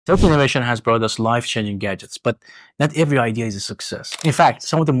Self-innovation has brought us life-changing gadgets, but not every idea is a success. In fact,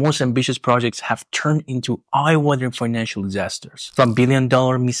 some of the most ambitious projects have turned into eye-watering financial disasters. From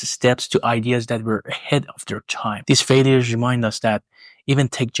billion-dollar missteps to ideas that were ahead of their time. These failures remind us that even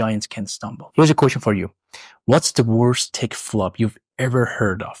tech giants can stumble. Here's a question for you. What's the worst tech flop you've ever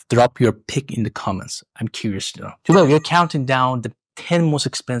heard of? Drop your pick in the comments. I'm curious to know. Today, we're counting down the 10 most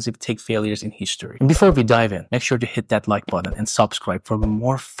expensive tech failures in history. And before we dive in, make sure to hit that like button and subscribe for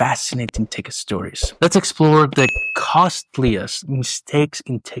more fascinating tech stories. Let's explore the costliest mistakes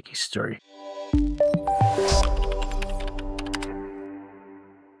in tech history.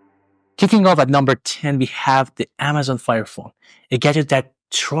 Kicking off at number 10, we have the Amazon Fire Phone, a gadget that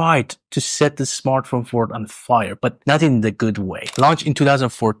tried to set the smartphone world on fire, but not in the good way. Launched in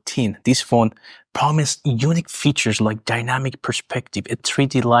 2014, this phone promised unique features like dynamic perspective, a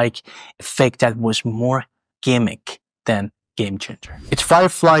 3D-like effect that was more gimmick than game changer. Its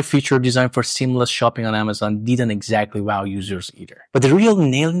Firefly feature designed for seamless shopping on Amazon didn't exactly wow users either. But the real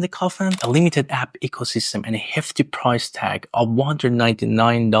nail in the coffin, a limited app ecosystem and a hefty price tag of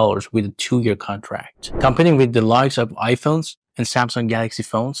 $199 with a 2-year contract. Competing with the likes of iPhones and Samsung Galaxy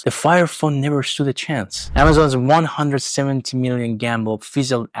phones, the Fire Phone never stood a chance. Amazon's $170 million gamble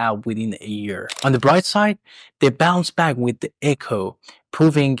fizzled out within a year. On the bright side, they bounced back with the Echo,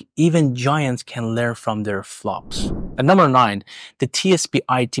 proving even giants can learn from their flops. At number 9, the TSB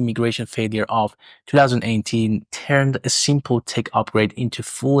IT migration failure of 2018 turned a simple tech upgrade into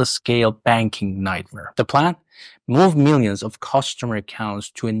full-scale banking nightmare. The plan? Move millions of customer accounts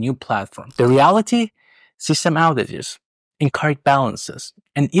to a new platform. The reality? System outages, incorrect balances,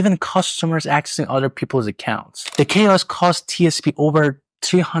 and even customers accessing other people's accounts. The chaos cost TSB over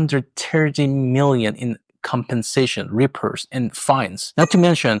 $330 million in compensation, repairs, and fines. Not to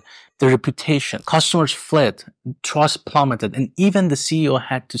mention the reputation. Customers fled, trust plummeted, and even the CEO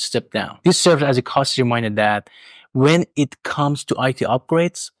had to step down. This serves as a costly reminder that when it comes to IT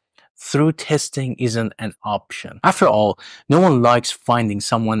upgrades, through testing isn't an option. After all, no one likes finding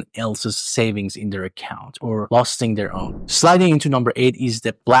someone else's savings in their account or losing their own. Sliding into number 8 is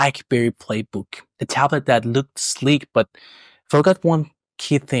the BlackBerry PlayBook, a tablet that looked sleek but forgot one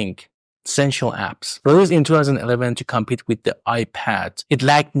key thing: essential apps. Released in 2011 to compete with the iPad, it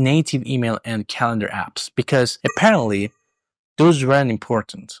lacked native email and calendar apps because apparently those weren't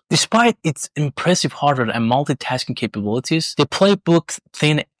important. Despite its impressive hardware and multitasking capabilities, the PlayBook's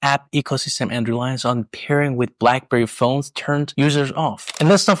thin app ecosystem and reliance on pairing with BlackBerry phones turned users off. And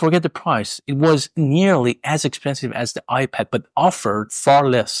let's not forget the price. It was nearly as expensive as the iPad, but offered far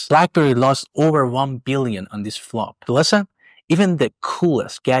less. BlackBerry lost over $1 billion on this flop. The lesson? Even the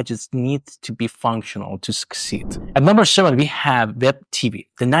coolest gadgets need to be functional to succeed. At number 7, we have WebTV,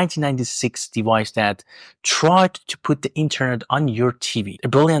 the 1996 device that tried to put the internet on your TV. A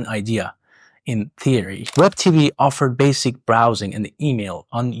brilliant idea in theory. WebTV offered basic browsing and email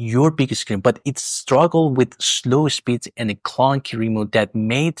on your big screen, but it struggled with slow speeds and a clunky remote that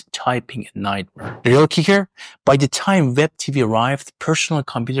made typing a nightmare. The real kicker? By the time WebTV arrived, personal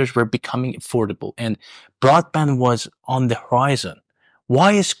computers were becoming affordable and broadband was on the horizon.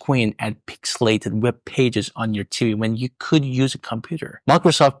 Why squint at pixelated web pages on your TV when you could use a computer?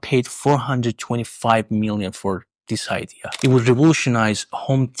 Microsoft paid $425 million for this idea. It would revolutionize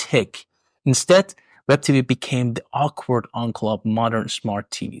home tech. Instead, WebTV became the awkward uncle of modern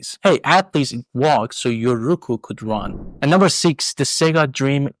smart TVs. Hey, at least it worked so your Roku could run. And number 6, the Sega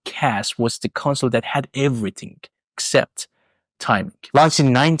Dreamcast was the console that had everything except timing. Launched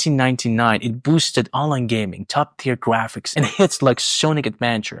in 1999, it boosted online gaming, top-tier graphics, and hits like Sonic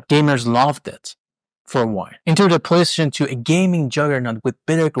Adventure. Gamers loved it for a while. Enter the PlayStation 2, a gaming juggernaut with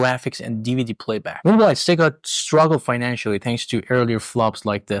better graphics and DVD playback. Meanwhile, Sega struggled financially thanks to earlier flops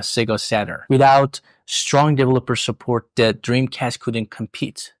like the Sega Saturn. Without strong developer support, the Dreamcast couldn't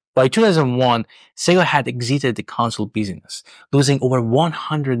compete. By 2001, Sega had exited the console business, losing over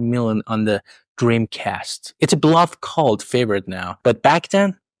 $100 million on the Dreamcast. It's a beloved cult favorite now, but back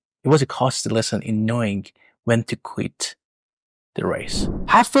then, it was a costly lesson in knowing when to quit the race.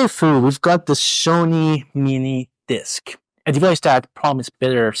 Halfway through, we've got the Sony MiniDisc, a device that promised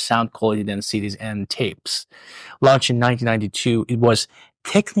better sound quality than CDs and tapes. Launched in 1992, it was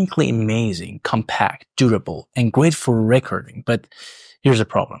technically amazing, compact, durable, and great for recording. But here's the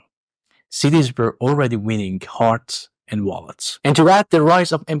problem. CDs were already winning hearts and wallets. And to add the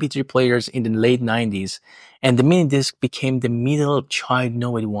rise of MP3 players in the late 90s, and the MiniDisc became the middle child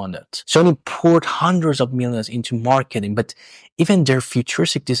nobody wanted. Sony poured hundreds of millions into marketing, but even their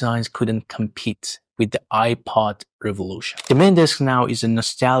futuristic designs couldn't compete with the iPod revolution. The MiniDisc now is a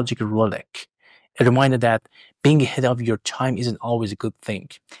nostalgic relic, a reminder that being ahead of your time isn't always a good thing.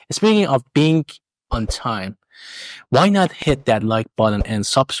 Speaking of being on time, why not hit that like button and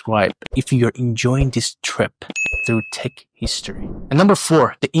subscribe if you're enjoying this trip through tech history? And number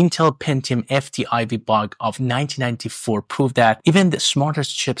 4, the Intel Pentium FTIV bug of 1994 proved that even the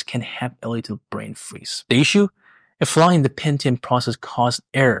smartest chips can have a little brain freeze. The issue? A flaw in the Pentium process caused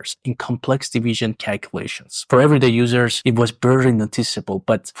errors in complex division calculations. For everyday users, it was barely noticeable,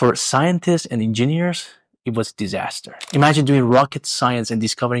 but for scientists and engineers, it was a disaster. Imagine doing rocket science and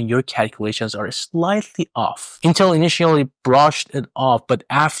discovering your calculations are slightly off. Intel initially brushed it off, but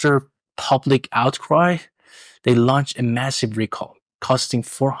after public outcry, they launched a massive recall, costing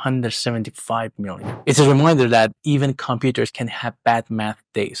 $475 million. It's a reminder that even computers can have bad math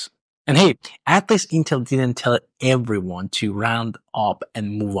days. And hey, at least Intel didn't tell everyone to round up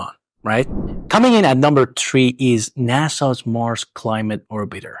and move on, right? Coming in at number 3 is NASA's Mars Climate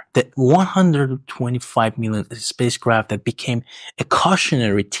Orbiter, the $125 million spacecraft that became a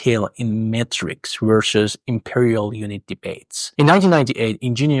cautionary tale in metrics versus imperial unit debates. In 1998,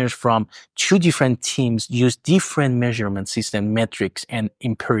 engineers from 2 different teams used different measurement system metrics and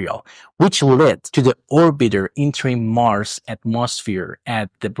imperial, which led to the orbiter entering Mars' atmosphere at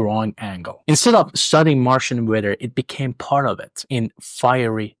the wrong angle. Instead of studying Martian weather, it became part of it in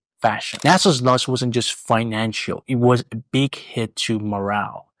fiery fashion. NASA's loss wasn't just financial, it was a big hit to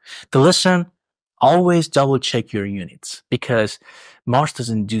morale. The lesson, always double check your units, because Mars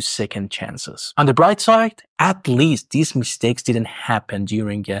doesn't do second chances. On the bright side, at least these mistakes didn't happen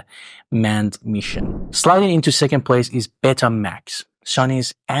during a manned mission. Sliding into second place is Betamax,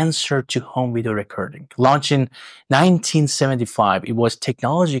 Sony's answer to home video recording. Launched in 1975, it was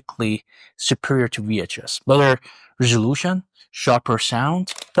technologically superior to VHS. Better resolution, sharper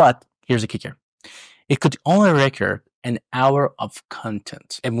sound, but here's the kicker. It could only record an hour of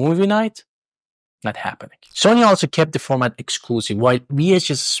content. A movie night? Not happening. Sony also kept the format exclusive, while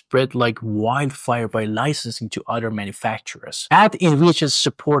VHS spread like wildfire by licensing to other manufacturers. Add in VHS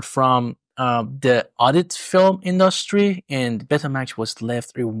support from the audit film industry, and Betamax was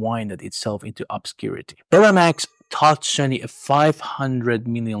left rewinded itself into obscurity. Betamax taught Sony a 500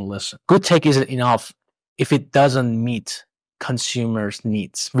 million lesson. Good tech isn't enough if it doesn't meet consumers'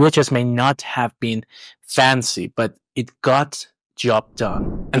 needs. VHS may not have been fancy, but it got job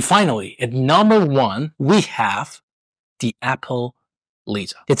done. And finally, at number 1, we have the Apple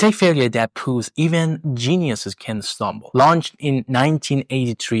Lisa. The tech failure that proves even geniuses can stumble. Launched in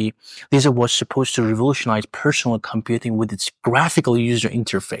 1983, Lisa was supposed to revolutionize personal computing with its graphical user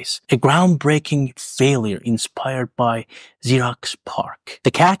interface. A groundbreaking failure inspired by Xerox PARC. The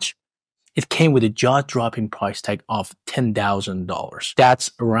catch? It came with a jaw-dropping price tag of $10,000.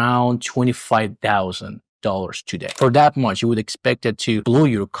 That's around $25,000 today. For that much, you would expect it to blow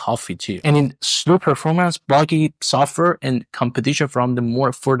your coffee too. And in slow performance, buggy software, and competition from the more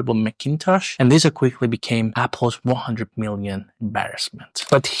affordable Macintosh, and Lisa quickly became Apple's 100 million embarrassment.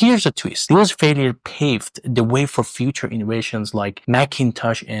 But here's a twist. Lisa's failure paved the way for future innovations like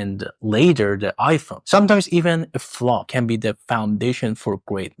Macintosh and later the iPhone. Sometimes even a flaw can be the foundation for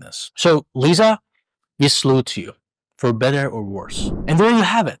greatness. So Lisa, we salute you, for better or worse. And there you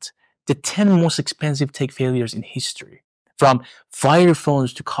have it. The 10 most expensive tech failures in history. From fire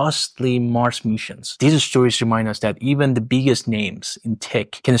phones to costly Mars missions. These stories remind us that even the biggest names in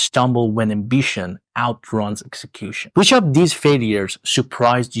tech can stumble when ambition outruns execution. Which of these failures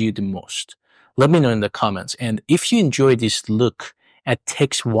surprised you the most? Let me know in the comments. And if you enjoyed this look at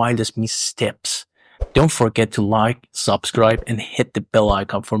tech's wildest missteps, don't forget to like, subscribe, and hit the bell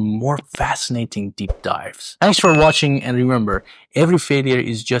icon for more fascinating deep dives. Thanks for watching, and remember, every failure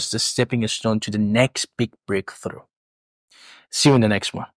is just a stepping stone to the next big breakthrough. See you in the next one.